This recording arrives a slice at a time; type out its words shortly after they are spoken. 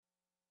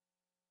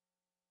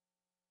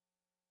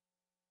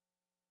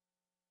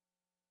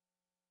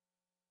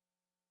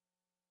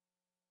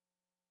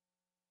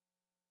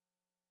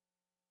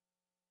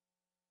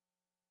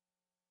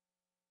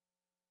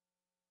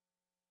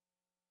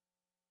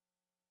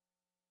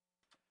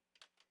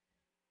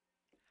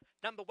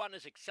Number 1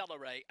 is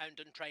Accelerate,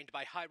 owned and trained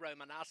by Jairo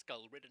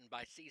Manascal, ridden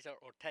by Cesar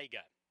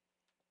Ortega.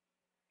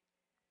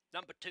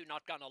 Number 2,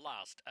 Not Gonna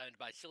Last, owned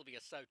by Silvia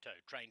Soto,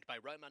 trained by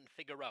Roman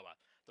Figueroa.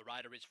 The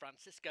rider is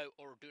Francisco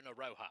Orduna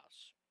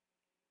Rojas.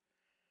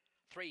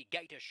 3,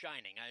 Gator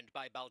Shining, owned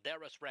by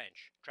Balderas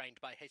Ranch,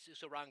 trained by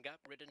Jesus Uranga,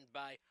 ridden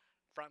by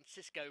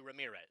Francisco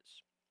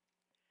Ramirez.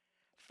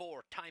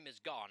 4, Time Is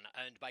Gone,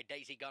 owned by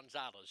Daisy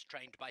Gonzalez,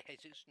 trained by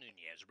Jesus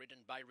Nunez,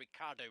 ridden by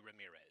Ricardo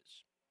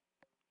Ramirez.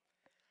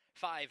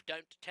 5,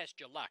 Don't Test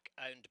Your Luck,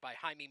 owned by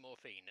Jaime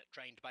Morfine,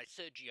 trained by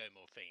Sergio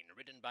Morfine,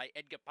 ridden by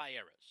Edgar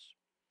Payeras.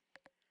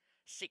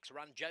 6,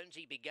 Run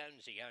Jonesy Be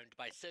Gonesy, owned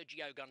by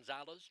Sergio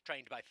Gonzalez,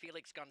 trained by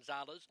Felix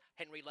Gonzalez,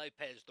 Henry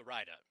Lopez the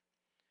rider.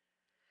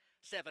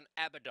 7,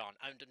 Abaddon,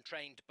 owned and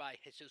trained by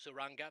Jesus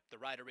Uranga, the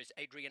rider is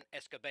Adrian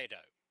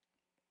Escobedo.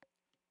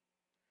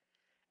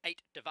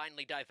 8,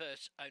 Divinely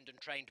Diverse, owned and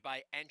trained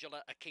by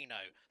Angela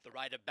Aquino, the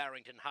rider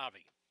Barrington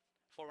Harvey.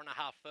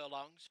 4.5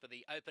 furlongs for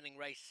the opening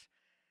race,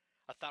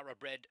 a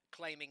thoroughbred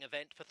claiming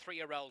event for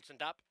 3-year-olds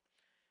and up,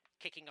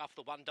 kicking off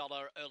the $1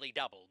 early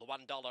double, the $1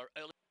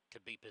 early to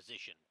be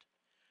positioned.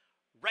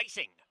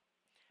 Racing!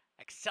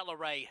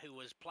 Accelerate, who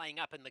was playing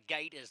up in the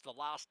gate, is the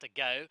last to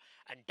go,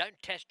 and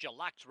Don't Test Your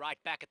Luck's right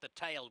back at the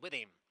tail with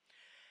him.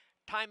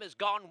 Time Is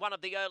Gone, one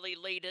of the early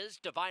leaders,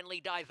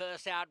 Divinely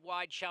Diverse out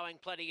wide, showing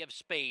plenty of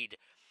speed.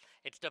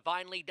 It's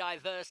Divinely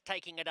Diverse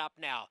taking it up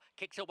now.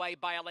 Kicks away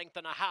by a length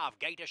and a half.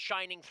 Gator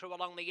Shining through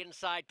along the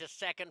inside to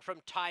second from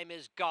Time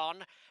Is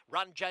Gone.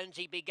 Run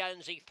Jonesy Be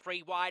Gonesy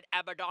 3 wide.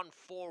 Abaddon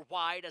 4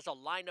 wide as a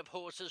line of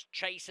horses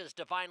chases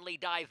Divinely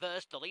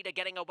Diverse. The leader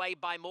getting away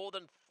by more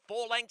than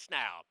 4 lengths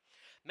now.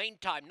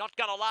 Meantime, Not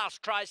Gonna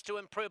Last tries to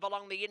improve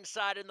along the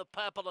inside in the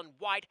purple and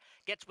white.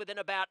 Gets within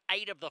about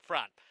 8 of the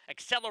front.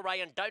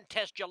 Accelerate and Don't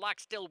Test Your Luck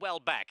still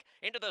well back.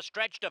 Into the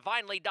stretch,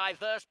 Divinely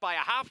Diverse by a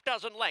half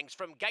dozen lengths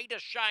from Gator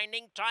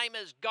Shining. Time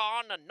Is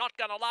Gone and Not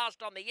Gonna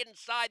Last on the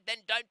inside.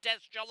 Then Don't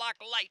Test Your Luck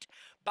late.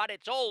 But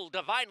it's all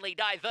Divinely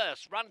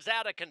Diverse. Runs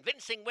out a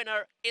convincing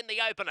winner in the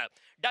opener.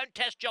 Don't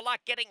Test Your Luck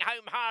getting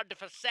home hard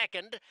for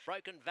second.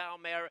 Broken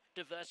Valmare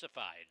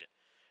Diversified.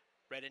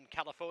 Bred in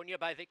California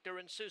by Victor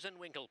and Susan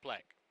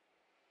Winklepleck.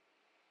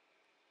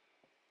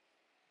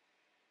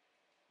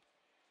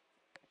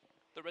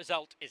 The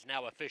result is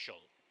now official.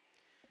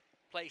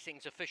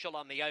 Placings official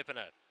on the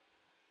opener.